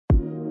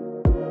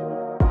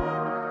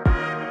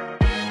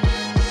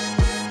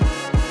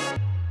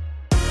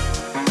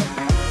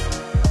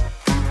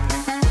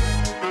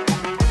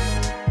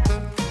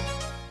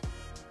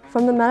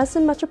From the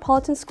Madison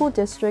Metropolitan School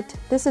District,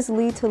 this is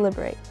Lead to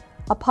Liberate,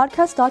 a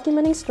podcast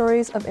documenting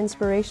stories of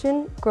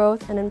inspiration,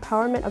 growth, and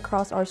empowerment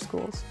across our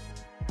schools.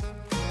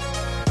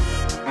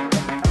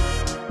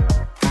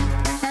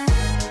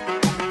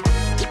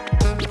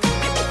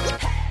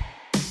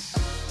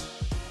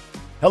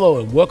 Hello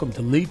and welcome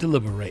to Lead to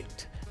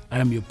Liberate. I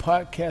am your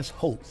podcast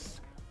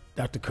host,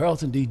 Dr.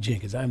 Carlton D.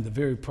 Jenkins. I am the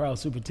very proud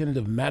superintendent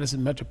of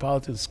Madison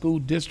Metropolitan School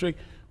District,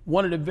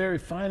 one of the very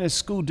finest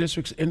school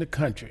districts in the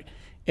country.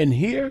 And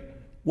here,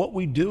 what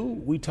we do,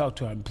 we talk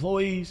to our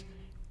employees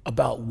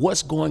about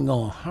what's going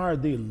on, how are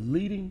they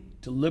leading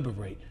to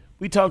liberate.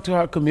 We talk to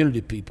our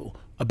community people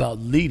about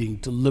leading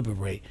to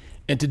liberate.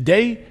 And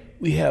today,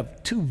 we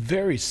have two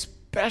very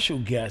special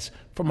guests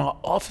from our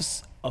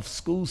Office of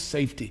School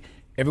Safety.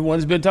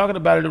 Everyone's been talking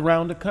about it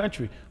around the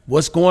country.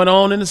 What's going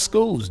on in the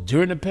schools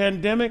during the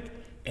pandemic,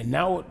 and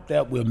now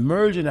that we're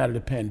emerging out of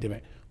the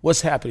pandemic,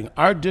 what's happening?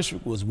 Our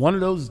district was one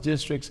of those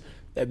districts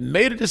that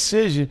made a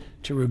decision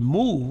to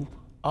remove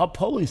our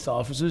police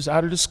officers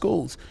out of the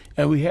schools.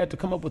 And we had to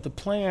come up with a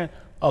plan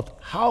of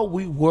how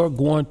we were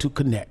going to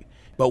connect.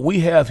 But we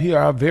have here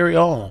our very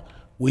own.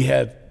 We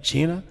have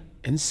Gina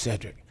and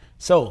Sedric.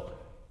 So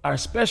our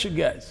special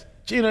guests,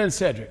 Gina and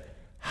Sedric,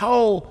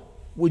 how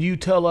would you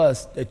tell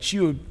us that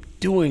you're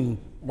doing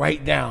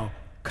right now,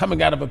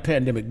 coming out of a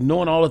pandemic,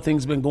 knowing all the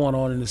things been going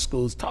on in the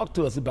schools? Talk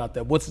to us about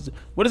that. What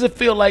does it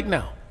feel like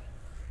now?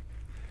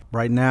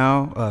 Right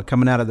now,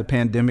 coming out of the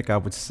pandemic, I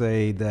would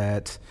say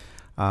that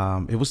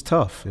it was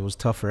tough. It was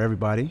tough for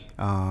everybody.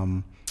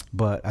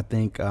 But I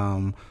think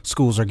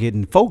schools are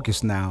getting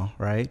focused now,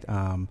 right?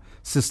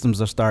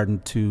 Systems are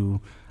starting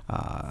to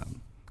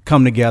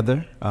come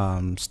together.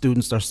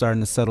 Students are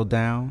starting to settle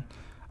down,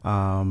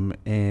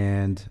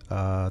 and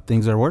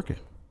things are working.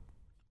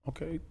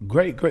 Okay,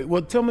 great.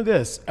 Well, tell me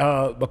this,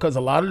 because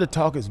a lot of the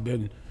talk has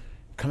been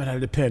coming out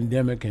of the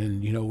pandemic,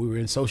 and we were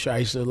in social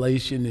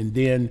isolation, and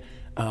then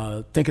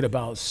thinking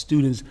about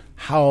students,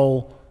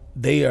 how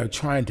they are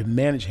trying to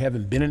manage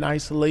having been in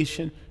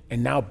isolation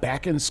and now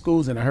back in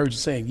schools. And I heard you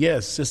saying,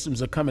 yes,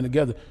 systems are coming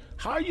together.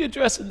 How are you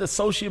addressing the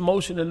social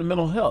emotion and the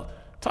mental health?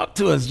 Talk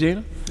to us,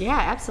 Gina. Yeah,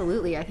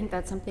 absolutely. I think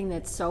that's something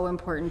that's so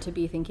important to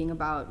be thinking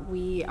about.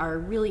 We are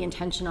really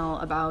intentional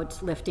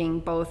about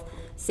lifting both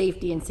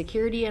safety and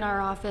security in our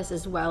office,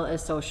 as well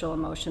as social,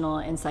 emotional,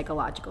 and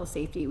psychological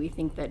safety. We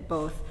think that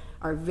both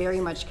are very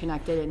much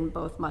connected and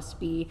both must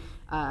be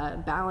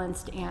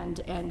balanced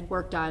and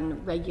worked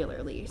on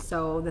regularly.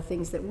 So the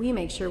things that we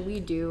make sure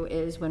we do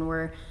is when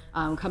we're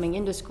coming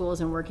into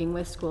schools and working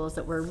with schools,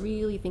 that we're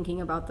really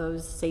thinking about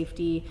those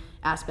safety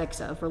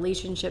aspects of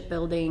relationship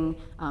building,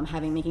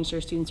 making sure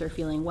students are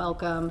feeling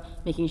welcome,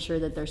 making sure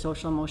that their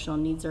social emotional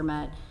needs are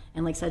met.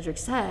 And like Sedric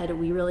said,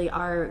 we really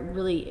are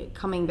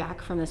coming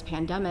back from this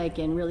pandemic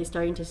and really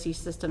starting to see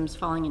systems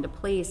falling into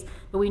place.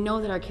 But we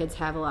know that our kids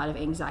have a lot of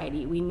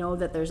anxiety. We know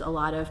that there's a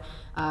lot of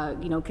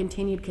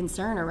continued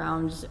concern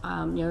around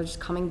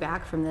just coming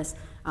back from this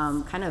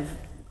kind of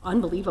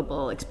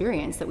unbelievable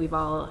experience that we've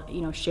all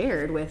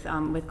shared with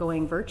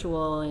going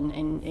virtual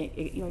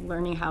and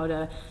learning how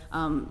to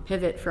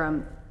pivot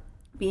from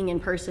being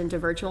in person to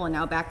virtual and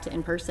now back to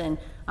in person.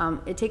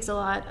 It takes a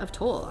lot of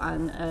toll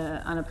on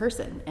a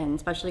person, and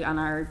especially on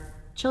our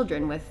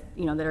children that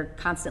are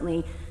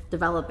constantly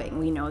developing.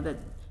 We know that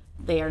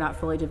they are not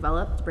fully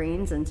developed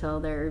brains until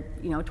they're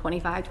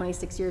 25,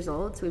 26 years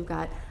old. So we've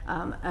got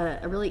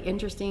a really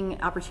interesting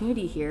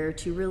opportunity here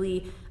to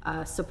really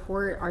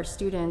support our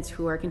students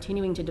who are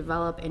continuing to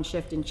develop and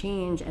shift and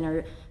change and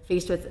are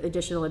faced with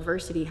additional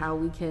adversity, how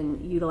we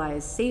can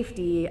utilize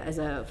safety as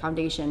a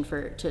foundation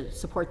to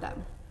support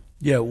them.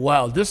 Yeah,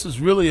 wow. This is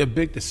really a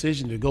big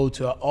decision to go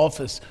to an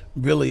office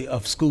really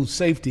of school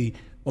safety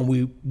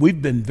when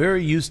we've been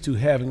very used to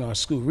having our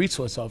school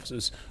resource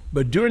officers.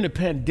 But during the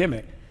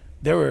pandemic,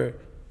 there were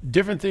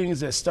different things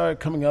that started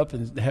coming up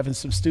and having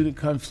some student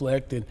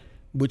conflict, and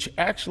which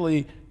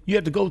actually you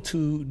had to go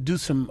to do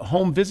some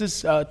home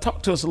visits.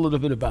 Talk to us a little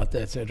bit about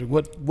that, Sedric.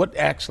 What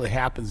actually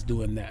happens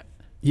doing that?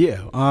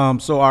 Yeah,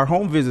 so our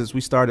home visits, we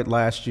started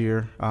last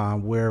year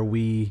where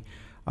we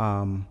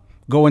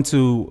go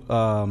into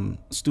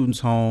students'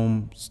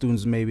 home,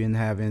 students maybe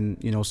having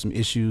some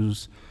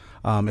issues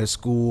at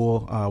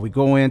school. We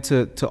go in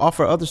to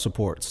offer other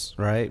supports,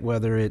 right?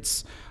 Whether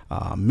it's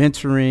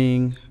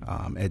mentoring,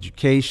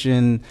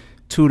 education,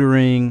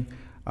 tutoring,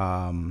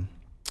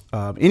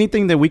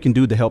 anything that we can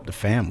do to help the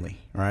family,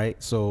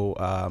 right?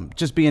 So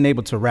just being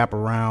able to wrap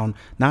around,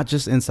 not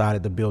just inside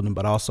of the building,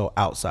 but also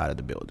outside of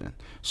the building,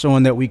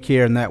 showing that we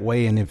care in that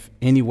way. And if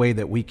any way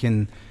that we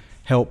can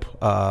help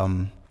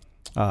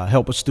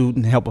a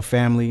student, help a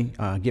family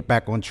get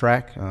back on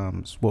track,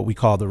 it's what we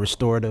call the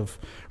restorative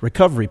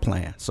recovery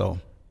plan. So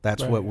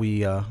that's right. What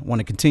we want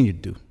to continue to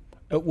do.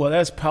 Well,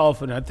 that's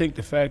powerful, and I think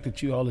the fact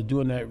that you all are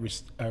doing that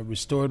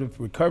restorative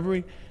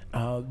recovery,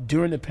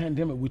 during the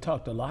pandemic, we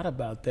talked a lot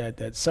about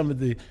that some of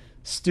the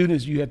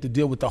students, you have to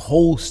deal with the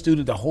whole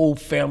student, the whole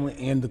family,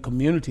 and the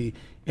community,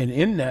 and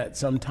in that,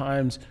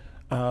 sometimes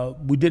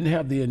we didn't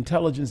have the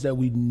intelligence that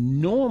we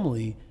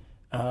normally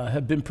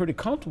have been pretty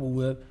comfortable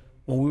with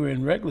when we were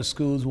in regular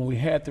schools, when we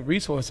had the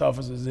resource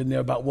officers in there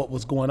about what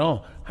was going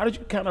on. How did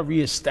you kind of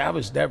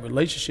reestablish that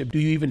relationship? Do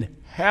you even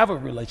have a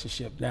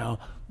relationship now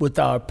with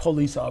our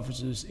police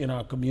officers in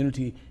our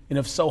community? And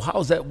if so,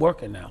 how's that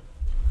working now?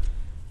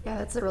 Yeah,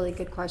 that's a really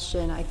good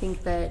question. I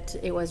think that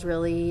it was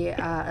really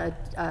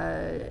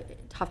a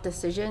tough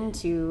decision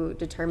to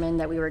determine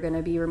that we were going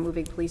to be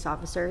removing police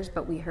officers,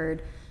 but we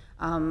heard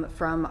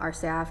from our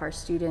staff, our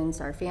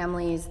students, our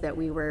families, that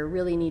we were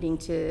really needing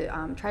to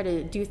try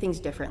to do things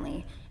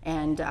differently.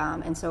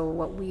 And so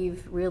what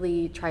we've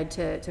really tried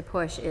to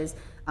push is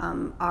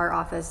our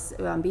office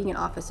being an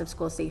office of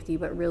school safety,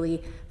 but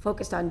really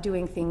focused on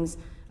doing things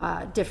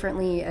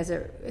differently as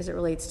it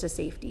relates to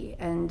safety.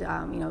 And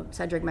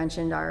Sedric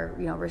mentioned our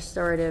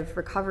restorative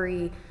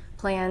recovery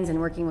plans and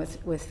working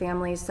with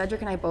families. Sedric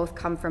and I both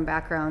come from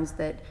backgrounds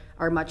that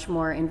are much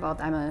more involved.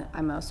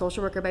 I'm a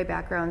social worker by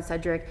background.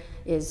 Sedric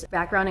is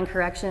background in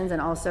corrections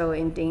and also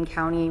in Dane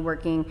County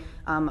working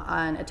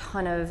on a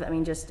ton of,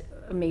 just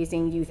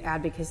amazing youth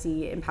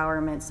advocacy,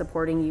 empowerment,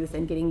 supporting youth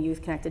and getting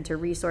youth connected to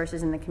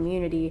resources in the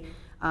community,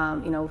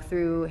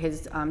 through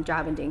his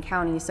job in Dane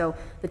County. So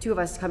the two of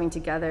us coming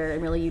together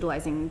and really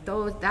utilizing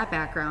that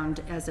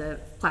background as a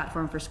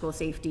platform for school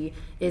safety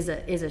is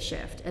a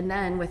shift. And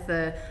then with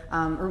the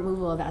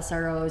removal of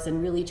SROs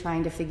and really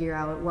trying to figure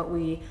out what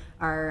we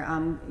are,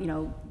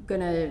 going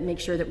to make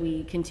sure that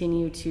we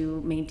continue to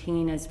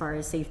maintain as far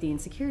as safety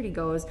and security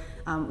goes,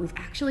 we've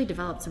actually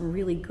developed some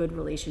really good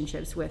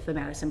relationships with the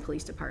Madison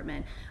Police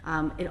Department.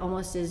 It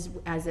almost is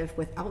as if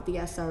without the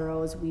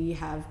SROs, we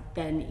have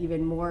been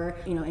even more,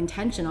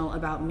 intentional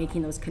about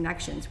making those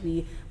connections.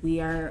 We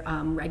are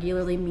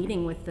regularly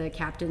meeting with the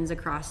captains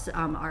across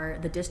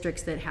the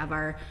districts that have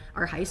our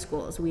high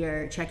schools. We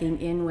are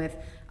checking in with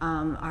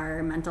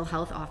our mental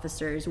health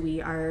officers.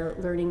 We are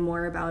learning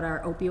more about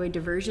our opioid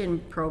diversion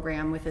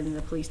program within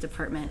the police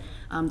department.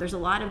 There's a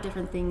lot of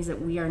different things that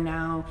we are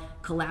now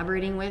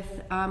collaborating with,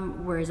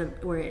 whereas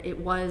where it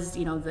was,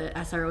 the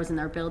SROs in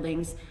our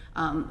buildings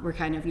were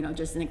kind of,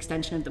 just an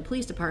extension of the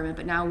police department,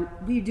 but now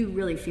we do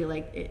really feel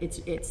like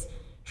it's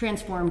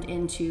transformed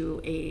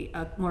into a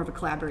more of a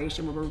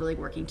collaboration where we're really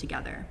working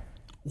together.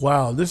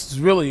 Wow, this is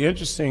really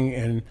interesting,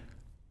 and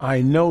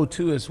I know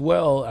too as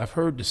well, I've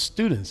heard the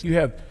students, you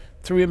have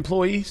 3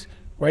 employees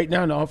right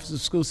now in the Office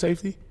of School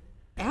Safety?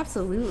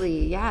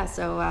 Absolutely, yeah.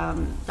 So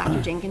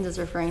Dr. Jenkins is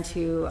referring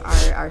to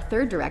our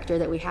third director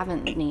that we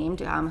haven't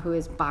named, who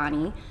is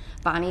Bonnie.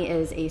 Bonnie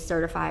is a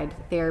certified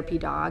therapy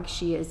dog.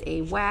 She is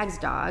a WAGS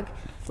dog,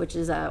 which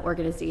is an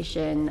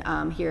organization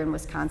here in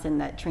Wisconsin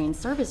that trains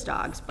service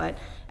dogs. But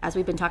as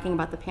we've been talking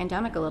about the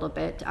pandemic a little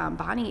bit,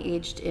 Bonnie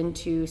aged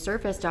into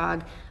service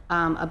dog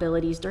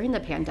abilities during the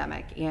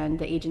pandemic, and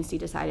the agency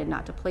decided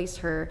not to place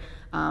her.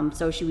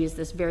 So she was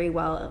this very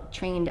well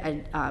trained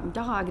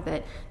dog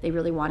that they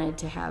really wanted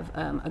to have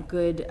a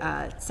good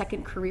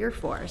second career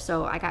for.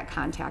 So I got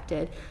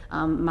contacted.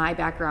 My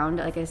background,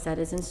 like I said,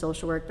 is in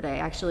social work, but I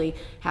actually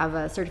have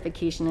a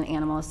certification in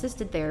animal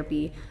assisted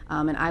therapy,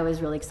 and I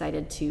was really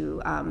excited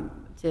to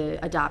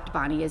adopt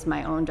Bonnie as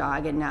my own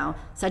dog. And now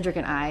Sedric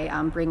and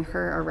I bring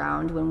her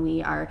around when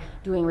we are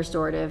doing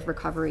restorative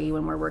recovery,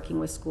 when we're working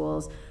with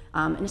schools,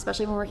 and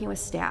especially when we're working with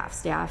staff.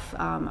 Staff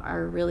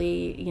are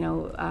really,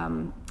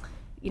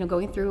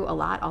 going through a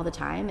lot all the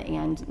time,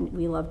 and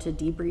we love to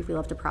debrief, we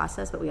love to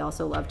process, but we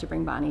also love to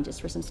bring Bonnie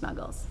just for some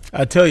snuggles.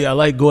 I tell you, I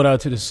like going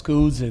out to the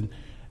schools, and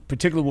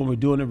particularly when we're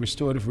doing the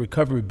restorative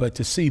recovery, but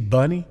to see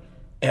Bonnie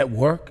at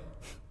work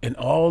and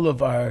all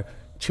of our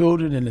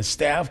children and the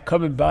staff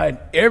coming by, and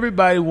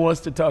everybody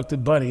wants to talk to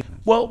Bunny.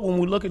 Well, when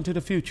we look into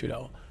the future,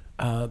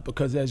 though,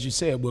 because as you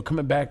said, we're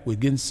coming back, we're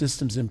getting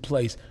systems in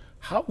place.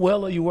 How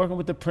well are you working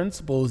with the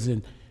principals?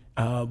 And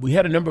we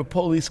had a number of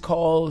police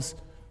calls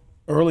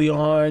early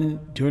on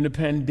during the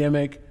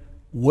pandemic.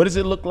 What does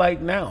it look like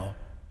now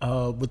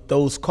with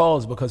those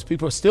calls? Because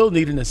people are still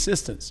needing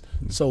assistance.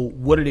 So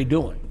what are they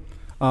doing?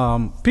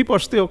 People are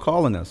still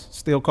calling us,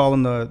 still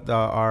calling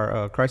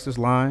our crisis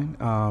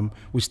line.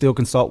 We still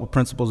consult with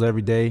principals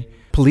every day.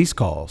 Police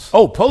calls.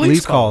 Oh,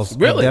 police calls.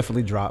 Really?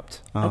 Definitely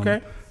dropped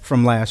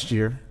from last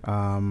year.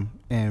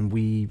 And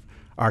we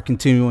are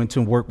continuing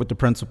to work with the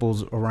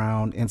principals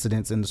around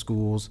incidents in the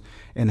schools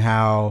and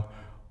how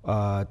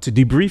to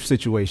debrief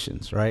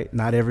situations, right?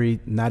 Not every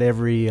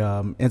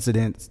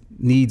incident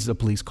needs a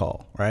police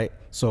call, right?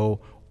 So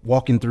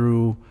walking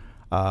through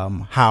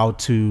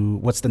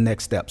what's the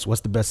next steps,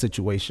 what's the best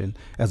situation,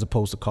 as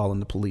opposed to calling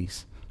the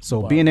police.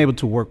 So being able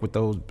to work with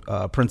those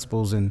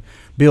principals and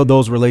build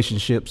those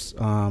relationships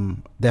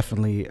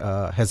definitely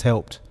has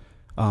helped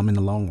in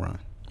the long run.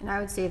 And I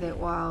would say that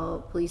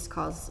while police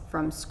calls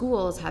from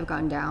schools have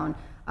gone down,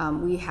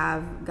 we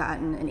have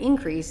gotten an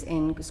increase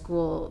in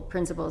school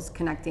principals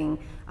connecting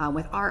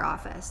with our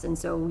office. And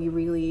so we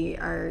really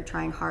are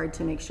trying hard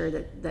to make sure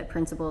that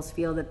principals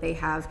feel that they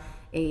have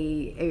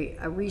a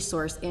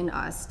resource in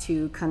us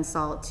to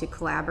consult, to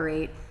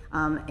collaborate,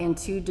 and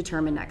to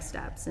determine next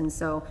steps. And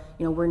so,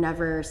 we're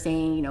never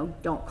saying,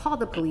 don't call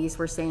the police.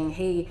 We're saying,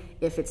 hey,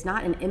 if it's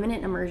not an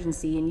imminent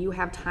emergency and you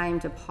have time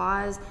to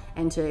pause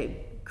and to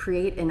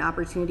create an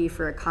opportunity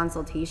for a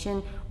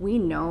consultation, we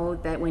know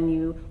that when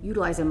you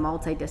utilize a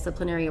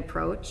multidisciplinary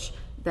approach,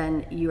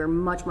 then you are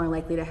much more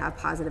likely to have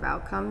positive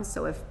outcomes.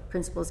 So if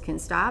principals can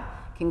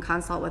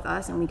consult with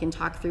us, and we can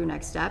talk through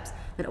next steps,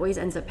 that always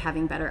ends up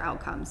having better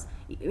outcomes.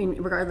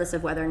 Regardless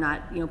of whether or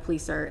not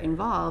police are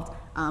involved,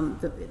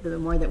 the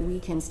more that we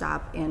can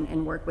stop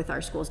and work with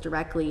our schools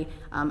directly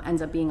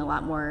ends up being a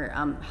lot more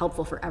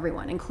helpful for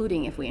everyone,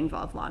 including if we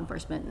involve law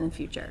enforcement in the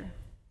future.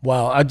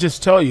 Wow, I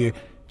just tell you,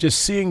 just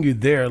seeing you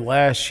there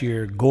last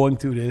year going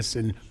through this,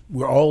 and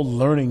we're all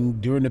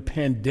learning during the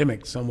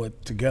pandemic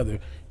somewhat together,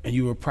 and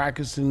you were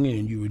practicing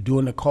and you were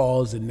doing the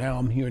calls, and now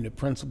I'm hearing the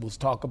principals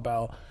talk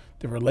about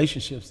the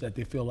relationships that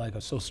they feel like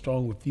are so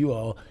strong with you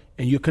all,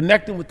 and you're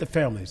connecting with the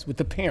families, with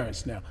the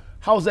parents now.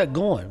 How's that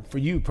going for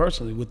you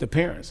personally with the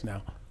parents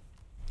now?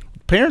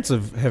 Parents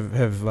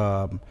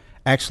have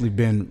actually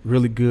been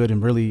really good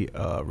and really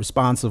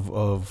responsive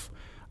of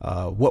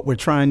what we're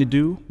trying to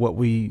do, what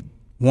we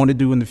want to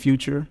do in the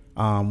future,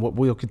 what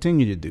we'll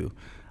continue to do.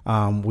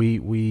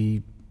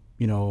 We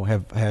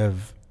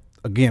have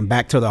again,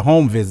 back to the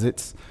home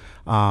visits,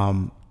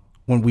 when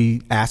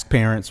we ask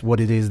parents what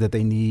it is that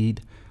they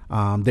need,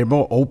 they're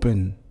more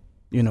open,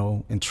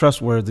 and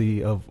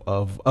trustworthy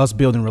of us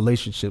building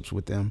relationships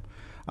with them.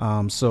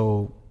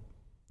 So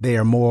they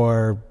are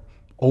more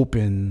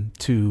open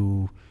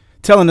to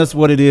telling us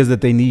what it is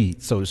that they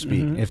need, so to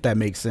speak, if that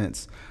makes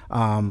sense.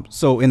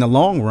 So in the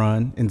long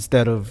run,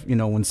 instead of,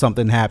 when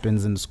something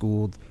happens in the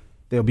school,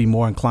 they'll be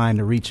more inclined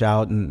to reach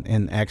out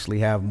and actually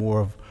have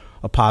more of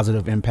a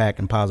positive impact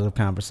and positive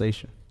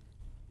conversation.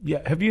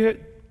 Yeah. Have you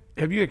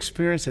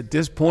experienced at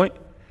this point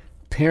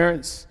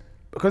parents,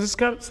 because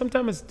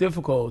sometimes it's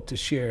difficult to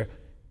share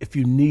if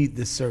you need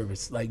this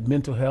service, like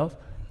mental health,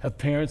 have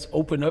parents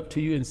opened up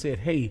to you and said,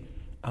 hey,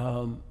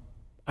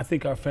 I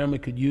think our family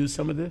could use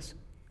some of this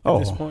at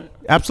this point?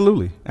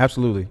 Absolutely.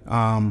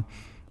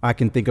 I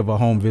can think of a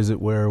home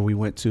visit where we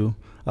went to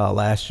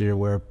last year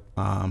where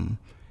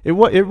it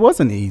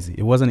wasn't easy.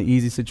 It wasn't an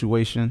easy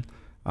situation.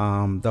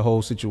 The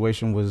whole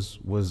situation was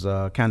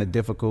kind of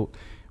difficult,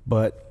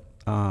 but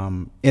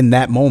in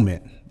that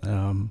moment,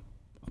 a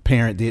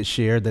parent did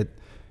share that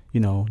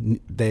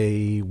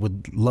they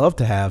would love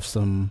to have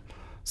some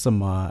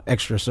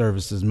extra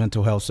services,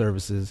 mental health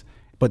services,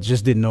 but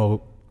just didn't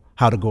know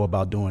how to go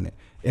about doing it.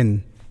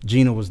 And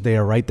Gina was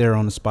there, right there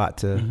on the spot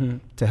to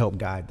help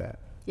guide that.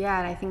 Yeah,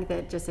 and I think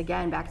that just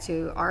again, back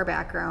to our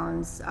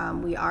backgrounds,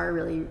 we are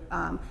really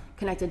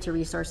connected to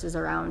resources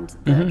around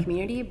the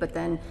community, but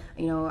then,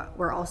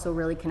 we're also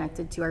really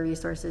connected to our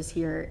resources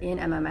here in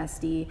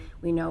MMSD.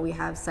 We know we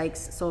have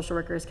psychs, social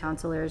workers,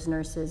 counselors,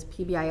 nurses,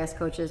 PBIS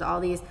coaches, all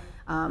these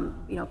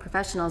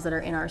professionals that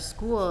are in our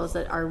schools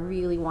that are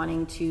really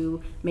wanting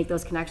to make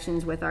those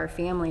connections with our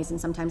families,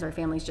 and sometimes our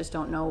families just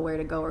don't know where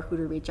to go or who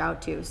to reach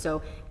out to.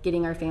 So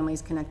getting our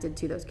families connected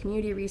to those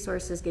community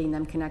resources, getting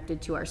them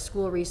connected to our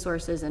school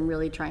resources, and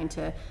really trying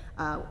to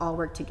all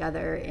work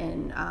together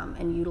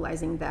and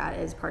utilizing that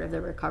as part of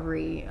the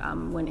recovery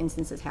when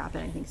instances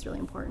happen, I think is really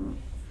important.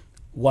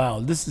 Wow,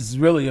 this is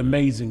really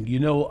amazing.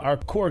 Our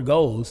core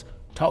goals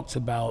talks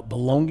about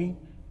belonging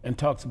and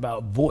talks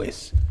about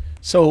voice.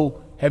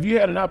 So have you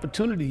had an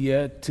opportunity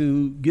yet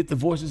to get the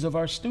voices of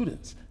our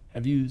students?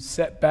 Have you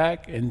sat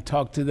back and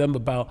talked to them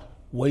about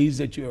ways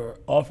that your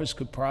office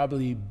could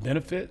probably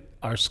benefit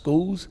our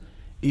schools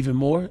even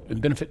more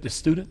and benefit the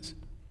students?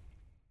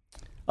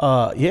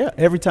 Yeah,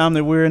 every time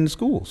that we're in the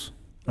schools,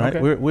 right?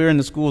 Okay. We're in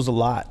the schools a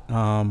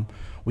lot.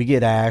 We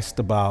get asked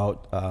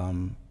about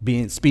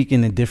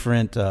speaking in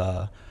different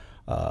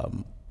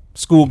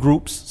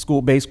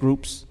school-based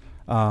groups.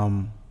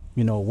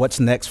 What's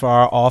next for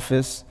our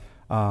office?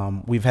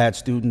 We've had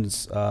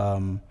students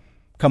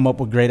come up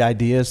with great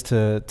ideas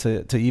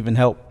to even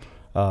help.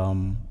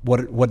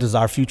 What does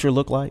our future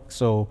look like?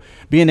 So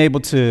being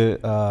able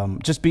to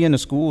just be in the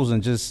schools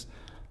and just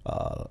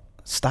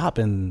stop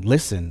and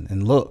listen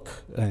and look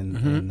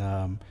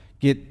and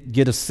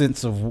get a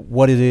sense of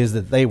what it is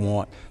that they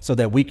want, so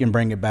that we can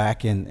bring it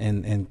back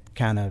and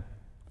kind of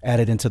add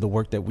it into the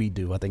work that we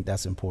do. I think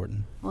that's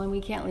important. Well, and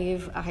we can't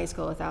leave a high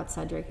school without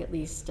Sedric at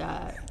least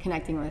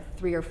connecting with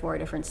 3 or 4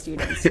 different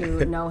students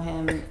who know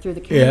him through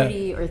the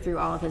community or through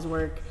all of his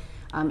work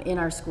in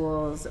our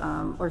schools,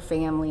 or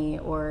family,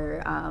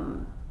 or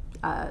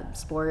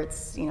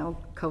sports,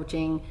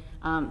 coaching.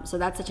 So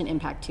that's such an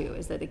impact too,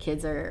 is that the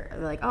kids are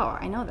like, oh,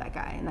 I know that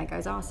guy, and that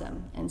guy's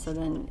awesome. And so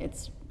then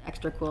it's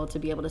extra cool to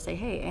be able to say,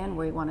 hey, and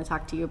we want to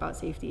talk to you about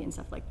safety and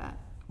stuff like that.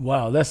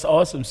 Wow, that's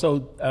awesome.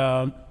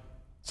 So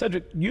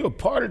Sedric, you're a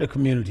part of the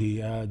community.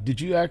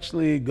 Did you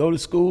actually go to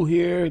school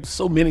here?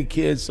 So many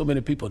kids, so many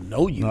people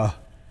know you.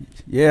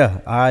 Yeah,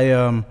 I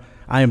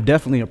am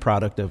definitely a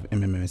product of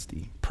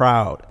MMSD.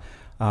 Proud.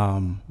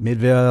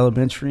 Midvale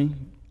Elementary,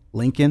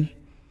 Lincoln,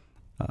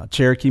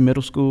 Cherokee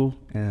Middle School,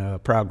 and a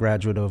proud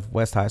graduate of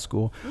West High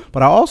School.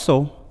 But I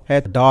also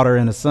had a daughter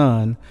and a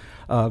son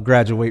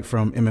graduate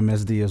from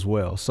MMSD as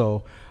well.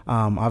 So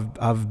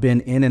I've been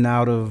in and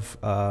out of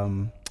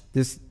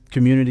this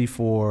community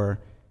for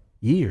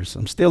years.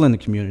 I'm still in the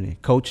community,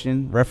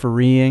 coaching,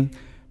 refereeing,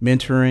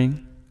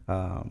 mentoring,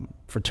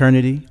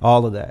 fraternity,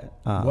 all of that.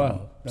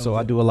 Wow. So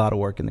I do a lot of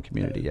work in the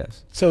community,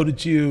 yes. So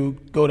did you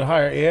go to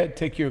higher ed,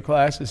 take your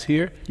classes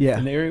here Yeah.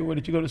 in the area? Where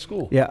did you go to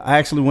school? Yeah, I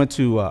actually went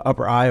to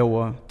Upper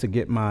Iowa to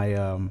get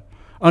my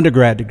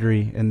undergrad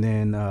degree, and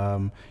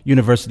then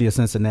University of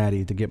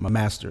Cincinnati to get my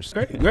master's.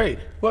 Great.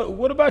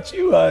 What about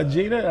you,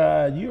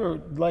 Gina?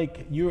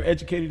 You're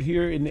educated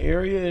here in the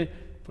area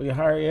for your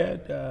higher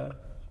ed?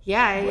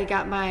 Yeah, I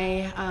got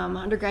my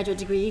undergraduate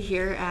degree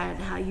here at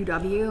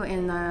UW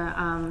in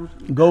the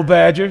Go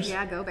Badgers.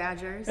 Yeah, go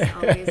Badgers.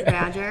 Always a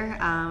Badger.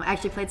 I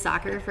actually played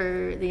soccer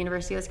for the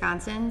University of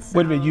Wisconsin. So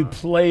Wait a minute, you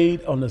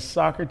played on the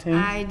soccer team?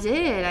 I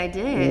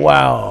did.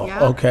 Wow.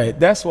 Yeah. Okay,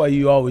 that's why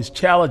you always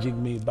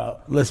challenging me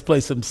about let's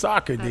play some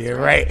soccer there,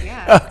 right?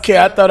 Yeah. Okay,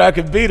 I thought I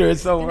could beat her.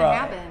 So It's gonna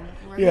happen.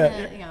 We're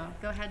gonna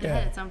go head to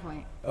head at some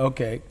point.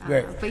 Okay,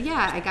 great. But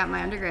yeah, I got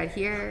my undergrad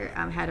here.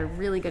 Had a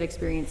really good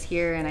experience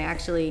here, and I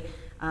actually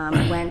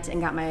went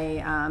and got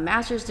my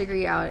master's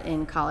degree out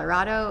in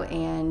Colorado,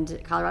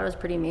 and Colorado is a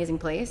pretty amazing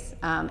place,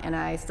 and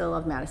I still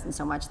love Madison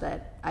so much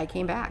that I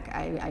came back.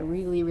 I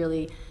really,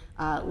 really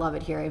love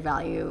it here. I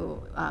value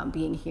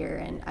being here,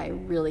 and I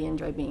really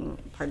enjoy being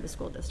part of the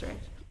school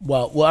district.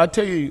 Well, I'll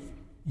tell you,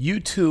 you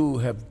two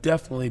have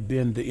definitely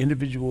been the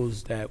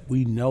individuals that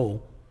we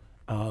know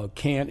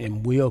can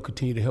and will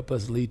continue to help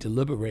us lead to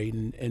liberate,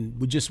 and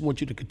we just want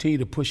you to continue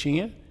to push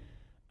in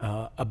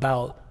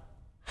about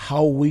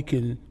how we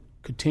can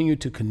continue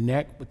to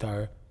connect with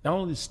our, not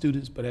only the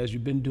students, but as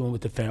you've been doing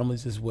with the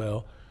families as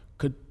well,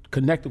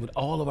 connected with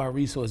all of our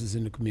resources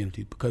in the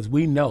community, because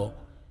we know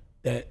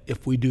that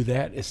if we do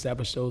that,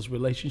 establish those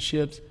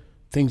relationships,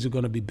 things are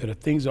going to be better.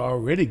 Things are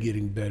already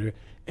getting better,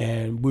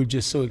 and we're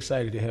just so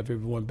excited to have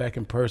everyone back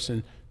in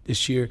person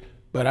this year.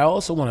 But I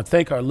also want to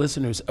thank our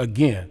listeners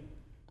again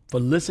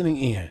for listening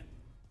in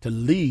to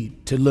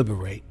Lead to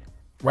Liberate.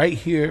 Right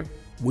here,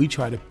 we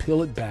try to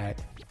peel it back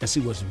and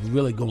see what's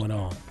really going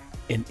on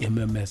in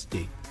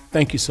MMSD.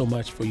 Thank you so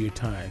much for your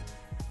time.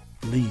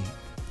 Lead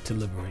to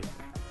Liberate.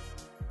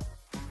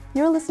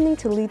 You're listening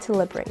to Lead to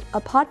Liberate,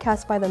 a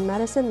podcast by the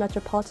Madison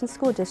Metropolitan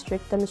School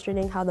District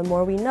demonstrating how the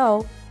more we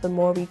know, the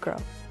more we grow.